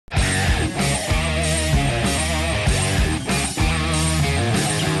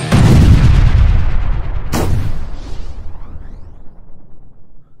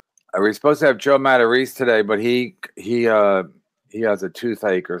We were supposed to have Joe Matarese today, but he has a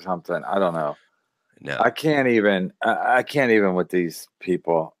toothache or something. I don't know. No, I can't even with these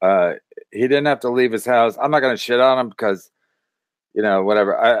people. He didn't have to leave his house. I'm not going to shit on him because,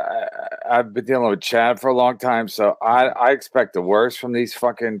 whatever. I've been dealing with Chad for a long time, so I expect the worst from these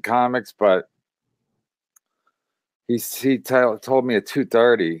fucking comics. But he told me at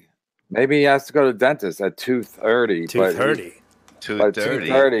 2:30. Maybe he has to go to the dentist at 2:30. 2:30.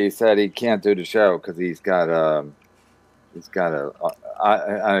 2:30. He said he can't do the show because he's under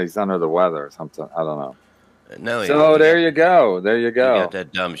the weather or something. I don't know. No. So there you go. You got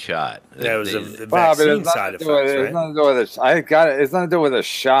that dumb shot. That was a vaccine side effect, right? It's nothing to do with it. It's nothing to do with a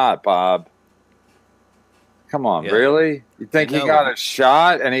shot, Bob. Come on, really? You think he got a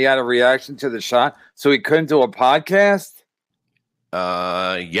shot and he had a reaction to the shot, so he couldn't do a podcast?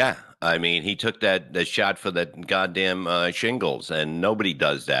 Yeah. I mean, he took the shot for the goddamn shingles, and nobody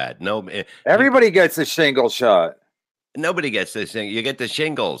does that. Everybody gets a shingle shot. Nobody gets this thing. You get the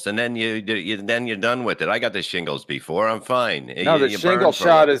shingles, and then you're done with it. I got the shingles before. I'm fine. No, the shingle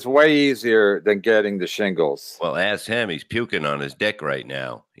shot is way easier than getting the shingles. Well, ask him. He's puking on his dick right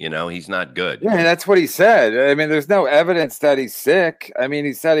now. He's not good. Yeah, that's what he said. I mean, there's no evidence that he's sick. I mean,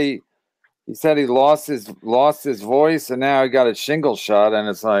 he said he lost his voice, and now he got a shingle shot, and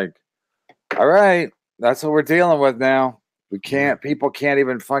it's like, all right, that's what we're dealing with now. People can't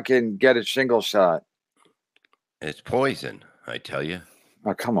even fucking get a shingle shot. It's poison, I tell you.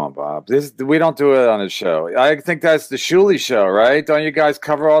 Oh, come on, Bob. We don't do it on the show. I think that's the Shuley show, right? Don't you guys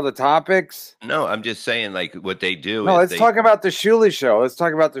cover all the topics? No, I'm just saying, like, what they do. No, let's talk about the Shuley show.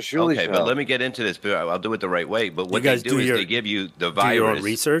 Show. Okay, but let me get into this. I'll do it the right way. But what they do is they give you the virus. Do your own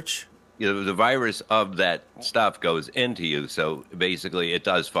research? The virus of that stuff goes into you. So basically, it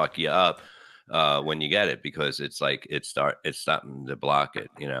does fuck you up when you get it because it's like it's starting to block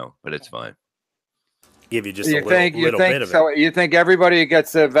it, but it's fine. Give you just a little bit of it. So you think everybody who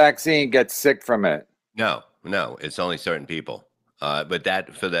gets the vaccine gets sick from it? No, it's only certain people. But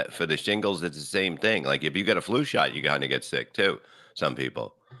for the shingles, it's the same thing. Like if you get a flu shot, you kind of get sick too. Some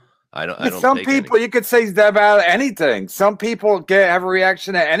people. I don't. Some people you could say about anything. Some people have a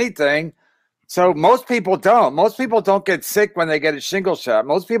reaction to anything. So most people don't. Most people don't get sick when they get a shingle shot.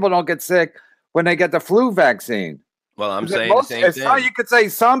 Most people don't get sick when they get the flu vaccine. Well, I'm saying the same thing. You could say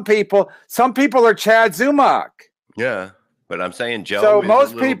some people are Chad Zumach. Yeah, but I'm saying Joe. So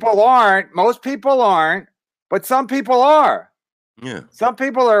most people aren't, but some people are. Yeah. Some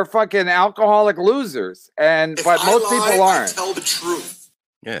people are fucking alcoholic losers, but most people aren't. I tell the truth.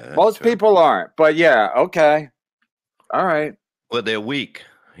 Yeah. Most people aren't, but yeah, okay. All right. Well, they're weak.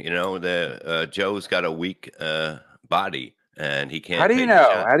 Joe's got a weak body. And he can't. How do you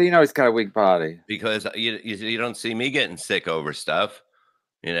know? How do you know he's got a weak body? Because you don't see me getting sick over stuff.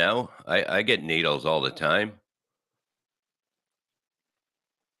 I get needles all the time.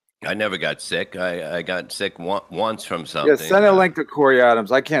 I never got sick. I got sick once from something. Yeah, send a link to Corey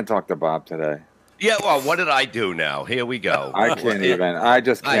Adams. I can't talk to Bob today. Yeah, well, what did I do now? Here we go. I can't even. I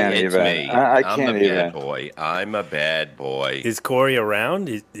just can't even. I can't even. I'm a bad boy. I'm a bad boy. Is Corey around?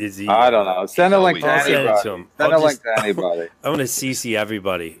 Is he? I don't know. Send a link to anybody. Send it to him. Send a link to anybody. I want to CC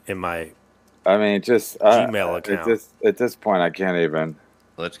everybody in my. I mean, just Gmail account. At this point, I can't even.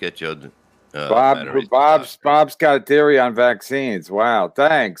 Let's get Joe. Bob's got a theory on vaccines. Wow,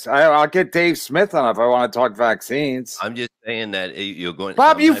 thanks. I'll get Dave Smith on if I want to talk vaccines. I'm just saying that you're going.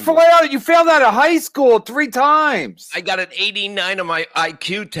 Bob, you failed out of high school 3 times. I got an 89 on my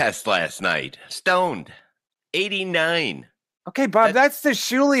IQ test last night. Stoned. 89. Okay, Bob, that's the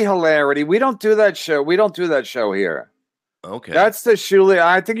Shuley hilarity. We don't do that show. We don't do that show here. Okay. That's the Shuley.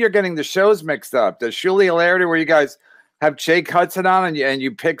 I think you're getting the shows mixed up. The Shuley hilarity where you guys have Jake Hudson on and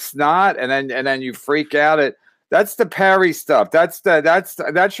you pick snot and then you freak out. That's the Perry stuff.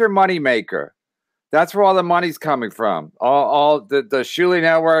 That's your money maker. That's where all the money's coming from. All the Shuley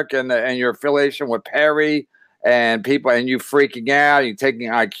Network and your affiliation with Perry and people and you freaking out, you taking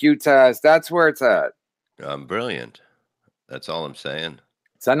IQ tests. That's where it's at. Brilliant. That's all I'm saying.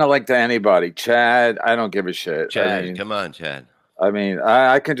 Send a link to anybody. Chad, I don't give a shit. Chad, come on, Chad. I mean,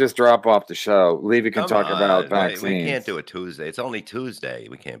 I can just drop off the show. Levy can talk about vaccines. We can't do it Tuesday. It's only Tuesday.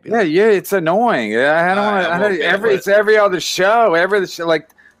 We can't be. Yeah, it's annoying. I don't want to. It's every other show.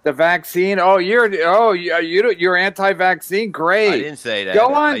 Like the vaccine. You're anti-vaccine. Great. I didn't say that.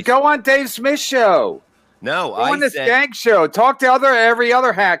 Go on Dave Smith's show. No, go on the Skank show. Talk to every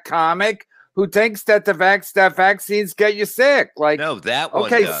other hack comic who thinks that that vaccines get you sick. Like no, that one.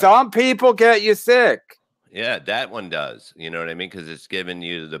 Okay, some people get you sick. Yeah, that one does. You know what I mean? Because it's giving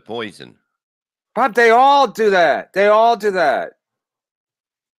you the poison. But they all do that.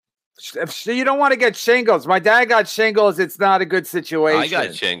 If you don't want to get shingles, my dad got shingles. It's not a good situation. I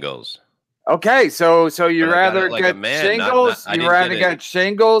got shingles. Okay, so you rather get shingles? You rather get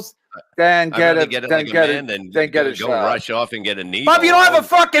shingles than get a shot. Rush off and get a needle. Bob, you don't have a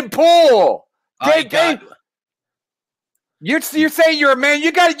fucking pool. You're saying you're a man.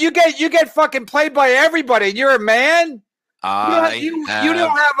 You get fucking played by everybody. And you're a man. You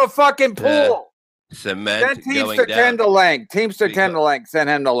don't have a fucking pool. Cement. Send Teamster 10 the link. Teamster 10 the link. Send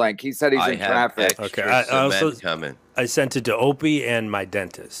him the link. He said he's in traffic. Okay, I sent it to Opie and my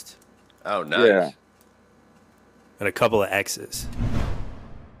dentist. Oh, nice. Yeah. And a couple of X's.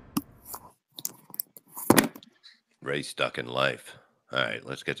 Ray's stuck in life. All right,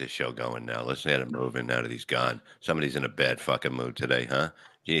 let's get this show going now. Let's get him moving now that he's gone. Somebody's in a bad fucking mood today, huh?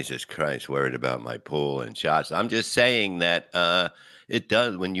 Jesus Christ, worried about my pool and shots. I'm just saying that it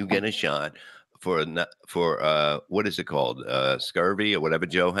does when you get a shot for what is it called? Scurvy or whatever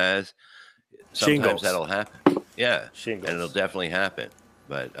Joe has. Sometimes Shingles. That'll happen. Yeah, Shingles. And it'll definitely happen.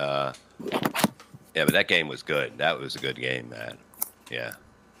 But yeah, but that game was good. That was a good game, man. Yeah,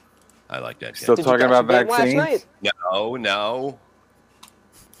 I like that game. Still talking about vaccines? No.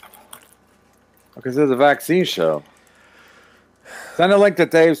 Because there's a vaccine show. Send a link to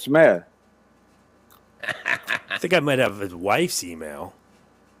Dave Smith. I think I might have his wife's email.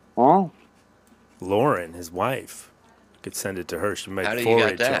 Huh? Lauren, his wife. I could send it to her. She might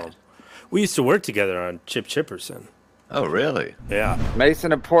forward it to him. We used to work together on Chip Chipperson. Oh, really? Yeah.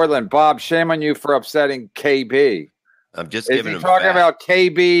 Mason in Portland. Bob, shame on you for upsetting KB. I'm just giving him. Is he talking about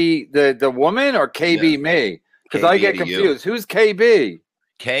KB, the woman, or KB me? Because I get confused. Who's KB?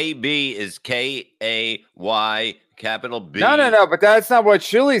 KB is K-A-Y, capital B. No. But that's not what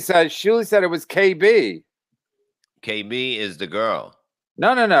Shuli said. Shuli said it was KB. KB is the girl.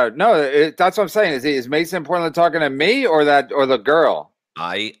 No. That's what I'm saying. Is Mason in Portland talking to me or the girl?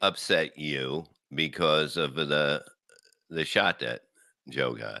 I upset you because of the shot that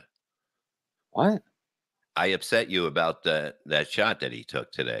Joe got. What? I upset you about that shot that he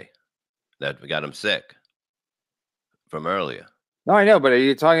took today that got him sick from earlier. No, I know, but is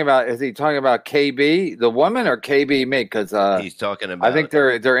he talking about KB, the woman, or KB me? Because he's talking about. I think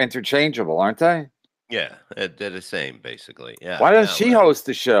they're interchangeable, aren't they? Yeah, they're the same, basically. Yeah. Why doesn't she host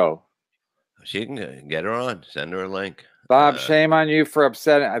the show? She can get her on. Send her a link. Bob, shame on you for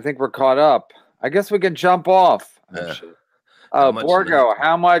upsetting. I think we're caught up. I guess we can jump off. Borgo,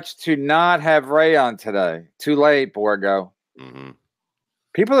 how much to not have Ray on today? Too late, Borgo. Mm-hmm.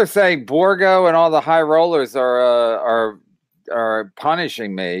 People are saying Borgo and all the high rollers are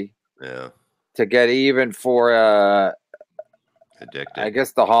punishing me. Yeah. To get even for addicted. I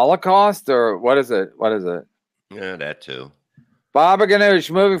guess the Holocaust, or what is it? Yeah, that too. Bob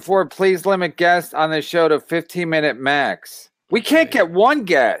Ganoush, moving forward, please limit guests on the show to 15-minute max. We can't get one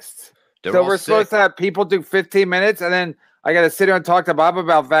guest. So we're supposed to have people do 15 minutes, and then I got to sit here and talk to Bob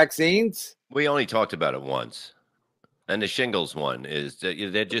about vaccines? We only talked about it once. And the shingles one is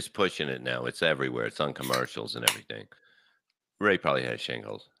they're just pushing it now. It's everywhere. It's on commercials and everything. Ray probably has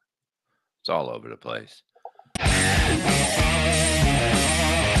shingles. It's all over the place.